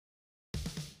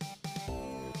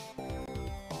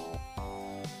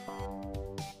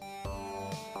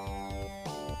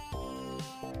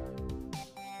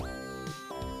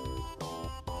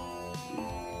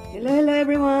Hello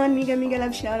everyone! Mega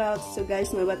love shoutouts. So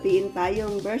guys, mabatiin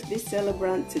tayong birthday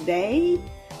celebrant today.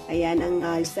 Ayan ang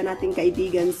isa nating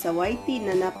kaibigan sa YT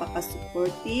na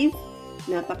napaka-supportive,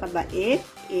 napakabait,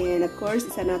 and of course,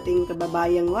 isa nating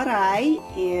kababayang waray,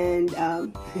 and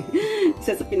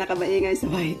isa sa pinakabaingay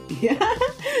sa YT.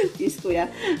 Yes,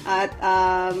 kuya. At,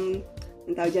 ang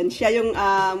tawag dyan, siya yung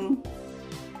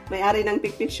may-ari ng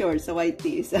picture sa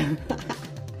YT. So,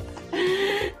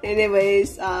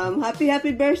 anyways,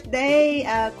 happy birthday,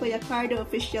 Kuya Cardo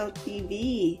Official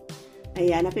TV.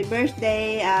 Ayan, happy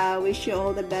birthday. Wish you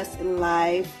all the best in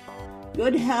life.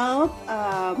 Good health,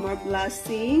 more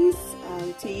blessings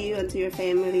to you and to your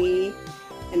family.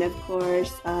 And of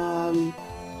course,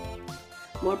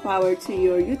 more power to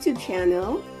your YouTube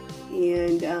channel.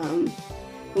 And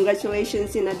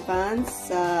congratulations in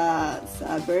advance sa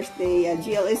birthday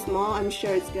GLS mo. I'm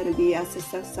sure it's gonna be a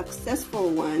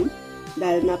successful one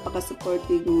dahil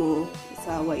napaka-supportive mo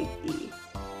sa YT.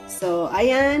 So,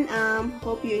 ayan,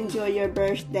 hope you enjoy your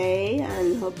birthday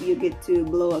and hope you get to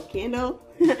blow a candle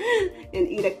and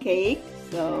eat a cake.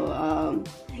 So,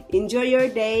 enjoy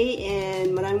your day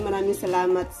and maraming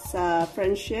salamat sa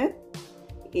friendship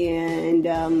and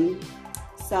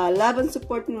sa love and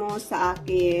support mo sa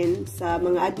akin, sa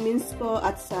mga admins ko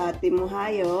at sa Team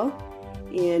Ohio.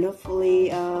 And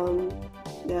hopefully,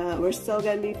 we're still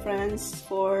gonna be friends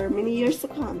for many years to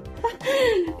come.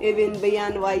 Even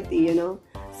beyond YT, you know.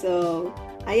 So,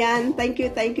 ayan, thank you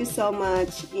so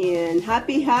much. And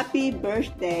happy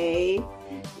birthday.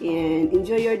 And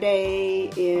enjoy your day.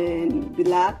 And good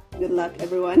luck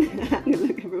everyone. Good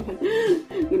luck everyone.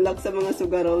 Good luck sa mga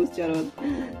sugaros, charot.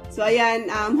 So, ayan,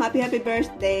 happy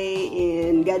birthday.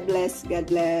 And God bless.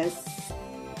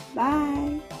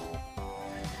 Bye.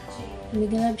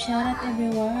 Mega love shoutout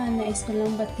everyone. Nais ko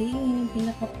lang batiin yung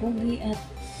pinakapugi at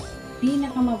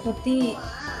pinakamaputi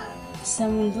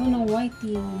sa mundo ng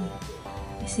YT.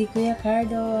 Si Kuya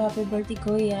Cardo. Happy birthday,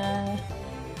 Kuya.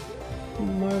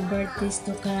 More birthdays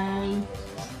to come.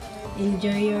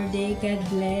 Enjoy your day. God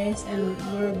bless and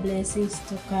more blessings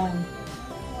to come.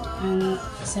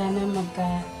 Sana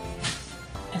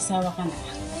magka-asawa ka na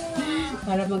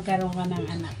para magkaroon ka ng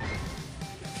anak.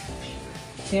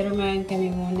 Pero ngayon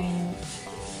kami muna yung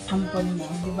ampon mo,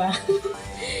 di ba?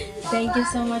 Thank you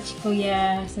so much,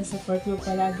 Kuya, sa support mo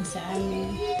palagi sa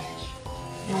amin.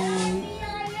 And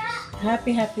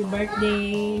happy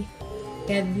birthday.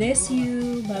 God bless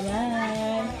you.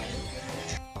 Bye-bye.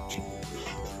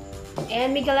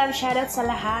 And mega love shoutout sa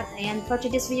lahat. And for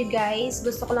today's video guys,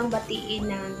 gusto ko lang batiin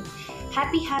ng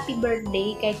happy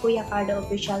birthday kay Kuya Cardo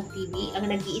Official TV,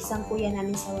 ang nag-iisang kuya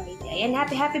namin sa YT. Ayan,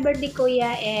 happy birthday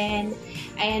kuya, and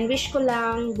ayan, wish ko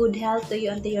lang good health to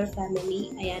you and to your family.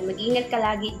 Ayan, mag-ingat ka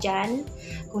lagi dyan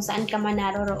kung saan ka man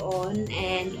naroroon,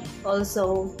 and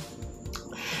also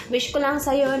wish ko lang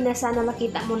sa'yo na sana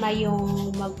makita mo na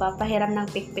yung magpapahiram ng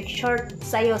picture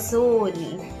sa'yo soon.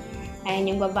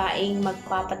 Ayan, yung babaeng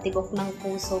magpapatibok ng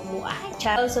puso mo. Ay,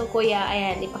 also kuya,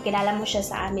 ayan, ipakilala mo siya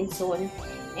sa amin soon.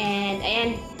 And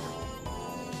ayan,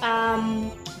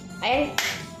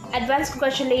 advance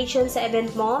congratulations sa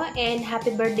event mo and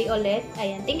happy birthday ulit.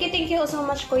 Ayan, thank you so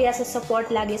much kuya sa support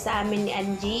lagi sa amin ni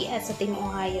Angie at sa Team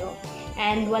Ohio.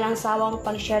 And walang sawang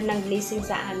pag-share ng blessing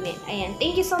sa amin. Ayan,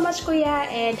 thank you so much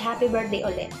kuya and happy birthday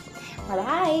ulit.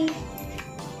 Bye-bye!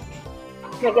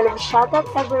 Nagalang shoutout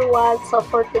everyone. So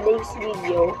for today's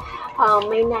video,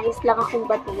 may nais lang akong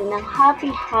batiin ng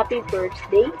happy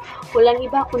birthday. Walang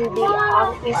iba kundi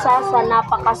ang isa sa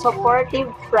napaka-supportive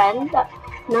friend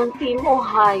ng Team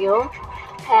Ohio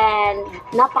and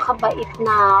napakabait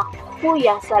na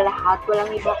kuya sa lahat.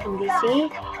 Walang iba kundi si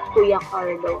Kuya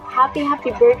Cardo. Happy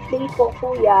birthday po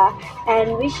kuya,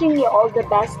 and wishing you all the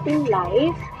best in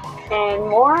life and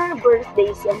more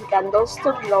birthdays and candles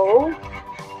to blow.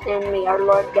 And may our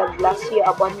Lord God bless you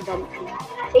abundantly.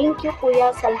 Thank you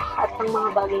kuya sa lahat ng mga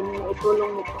bagay na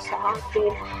itulong mo po sa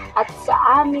akin at sa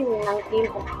amin ng Team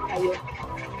Ohio.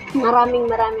 Maraming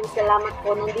salamat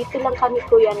po. Nandito lang kami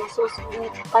kuya na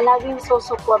palaging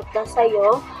susuporta sa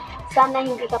iyo. Sana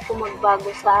hindi ka po magbago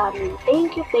sa amin.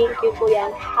 Thank you kuya.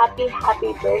 Happy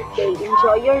birthday.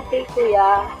 Enjoy your day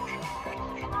kuya.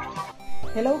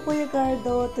 Hello Kuya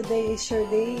Cardo. Today is your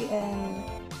day and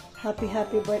happy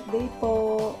birthday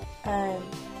po. And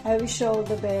I wish you all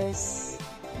the best.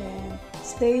 And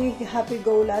stay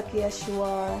happy-go-lucky as you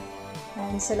are.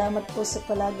 And salamat po sa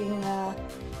palaging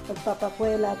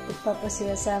pagpapakwela at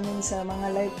pagpapasaya sa amin sa mga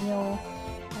live nyo.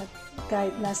 At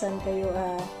kahit nasan kayo,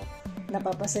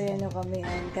 napapasaya nyo kami.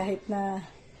 And kahit na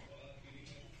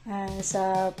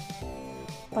sa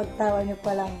pagtawa nyo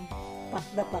palang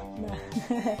pakda.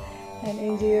 And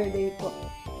enjoy your day po.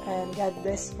 and God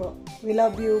bless po. We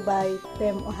love you by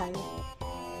Tem Ohio.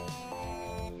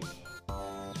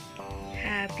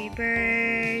 Happy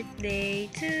birthday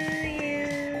to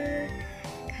you.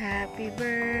 Happy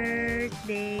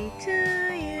birthday to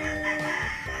you.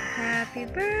 Happy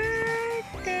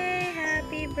birthday,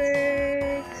 happy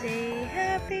birthday,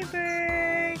 happy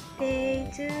birthday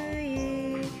to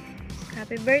you.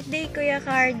 Happy birthday, Kuya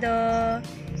Cardo.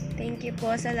 Thank you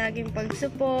po sa laging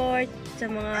pag-support sa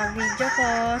mga video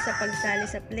ko, sa pagsali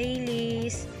sa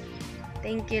playlist.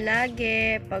 Thank you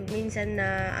lagi. Pag minsan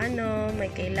na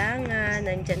may kailangan,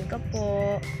 nandyan ka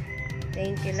po.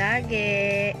 Thank you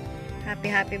lagi.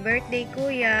 Happy birthday,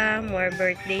 Kuya. More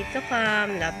birthday to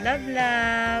come. Love, love,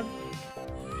 love.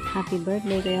 Happy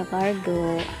birthday, Kuya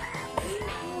Cardo.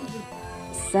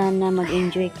 Sana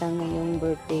mag-enjoy ka ngayong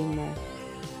birthday mo.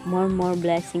 More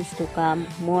blessings to come.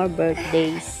 More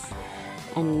birthdays.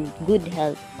 And good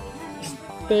health.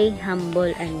 Stay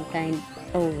humble and kind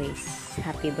always.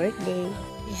 Happy birthday.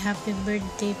 Happy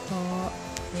birthday po,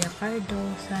 Kuya Cardo.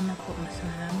 Sana po mas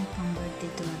marami pang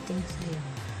birthday dumating sa iyo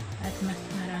at mas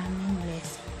maraming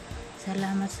blessing.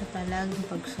 Salamat sa palaging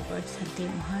pag-support sa Team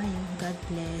Ohio. God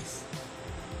bless.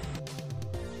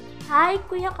 Hi,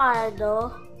 Kuya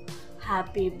Cardo.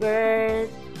 Happy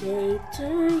birthday to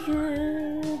you.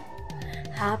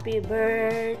 Happy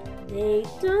birthday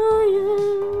to you.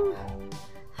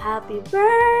 Happy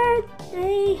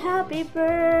birthday, happy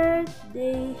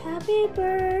birthday, happy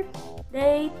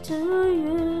birthday to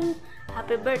you.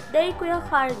 Happy birthday, Kuya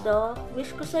Cardo.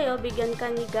 Wish ko sa'yo bigyan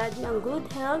ka ni God ng good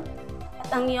health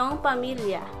at ang iyong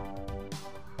pamilya.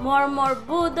 More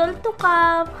budol to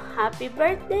come. Happy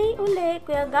birthday uli,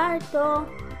 Kuya Cardo.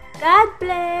 God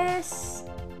bless.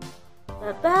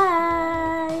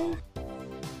 Bye-bye.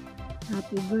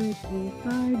 Happy birthday,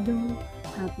 Cardo.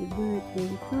 Happy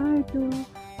birthday, Cardo.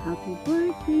 Happy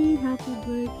birthday, happy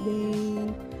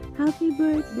birthday. Happy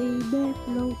birthday,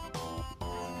 Betlo.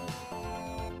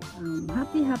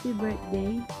 Happy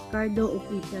birthday, Cardo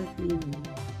Official TV.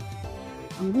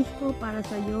 Ang wish ko para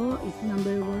sa iyo is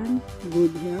number 1,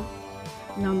 good health.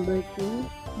 Number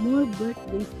 2, more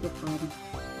birthdays to come.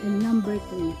 And number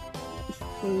 3,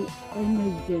 stay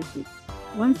energetic.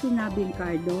 Once sinabing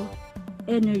Cardo,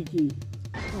 energy.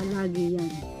 Palagi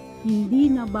yan. Hindi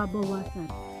nababawasan.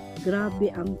 Grabe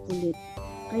ang kulit.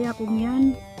 Kaya kung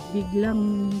yan,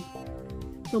 biglang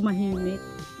tumahimik,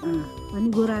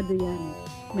 panigurado yan.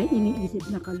 May iniisip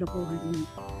na kalokohan yan.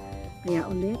 Kaya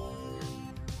ulit,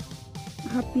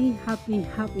 happy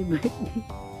birthday,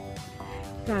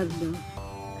 Cardo.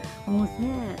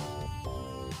 Muset.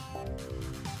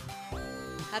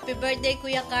 Happy birthday,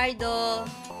 Kuya Cardo.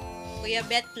 Kuya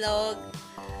Betlog.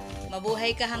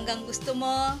 Mabuhay ka hanggang gusto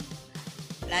mo.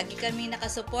 Lagi kami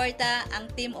nakasuporta, ang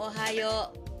Team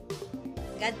Ohio.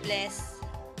 God bless.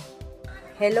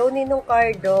 Hello, Ninong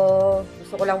Cardo.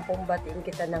 Gusto ko lang pong batiin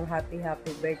kita ng happy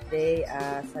birthday.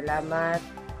 Salamat.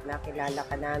 Nakilala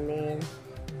ka namin.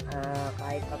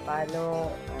 Kahit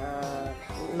papano,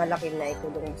 malaking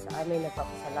naitulong mo sa amin.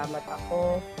 Nagpapasalamat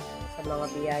ako sa mga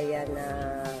biyaya na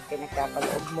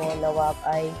pinagkakalob mo. Nawab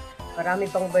ay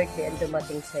marami pang birthday ang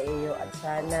dumating sa iyo at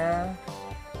sana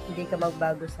hindi ka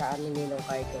magbago sa amin, Ninong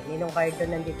Cardo. Ninong Cardo,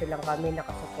 nandito lang kami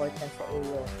nakasuporta sa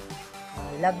iyo.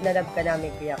 Love na love ka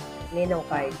namin, Kuya Ninong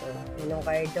Cardo. Ninong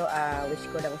Cardo, wish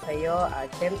ko lang sa iyo,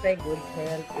 syempre good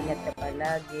health, ingat ka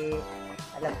palagi.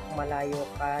 Alam kong malayo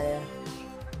ka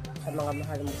sa mga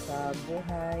mahal mo sa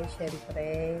buhay. Syempre,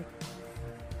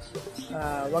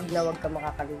 wag ka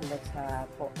makakalimutan sa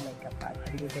po may kapal.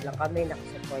 Dito lang kami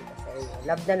nakasuporta sa iyo.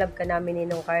 Love na love ka namin,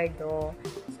 Ninong Cardo.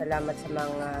 Salamat sa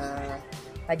mga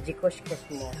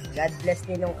pajikush-kush mo. God bless,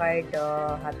 Ninong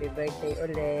Cardo. Happy birthday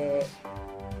uli.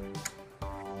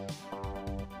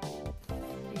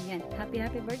 Ayan.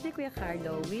 Happy birthday, Kuya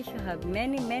Cardo. Wish you have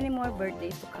many more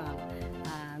birthdays to come.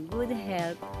 Good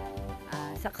health,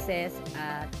 success,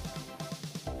 at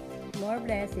more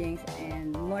blessings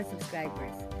and more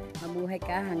subscribers. Mabuhay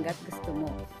ka hanggat gusto mo.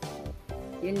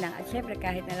 Yun lang. At syempre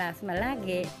kahit na last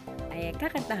malagi, ay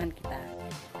kakantahan kita.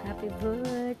 Happy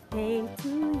birthday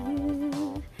to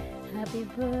you. Happy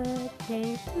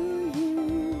birthday to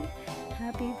you.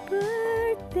 Happy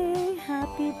birthday,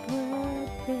 happy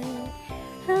birthday.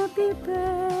 Happy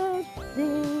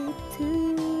birthday to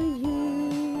you.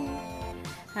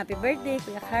 Happy birthday,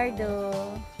 Kuya Cardo.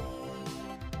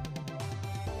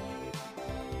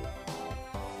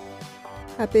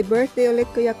 Happy birthday ulit,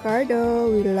 Kuya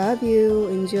Cardo. We love you.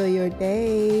 Enjoy your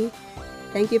day.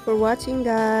 Thank you for watching,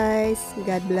 guys.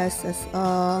 God bless us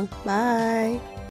all. Bye.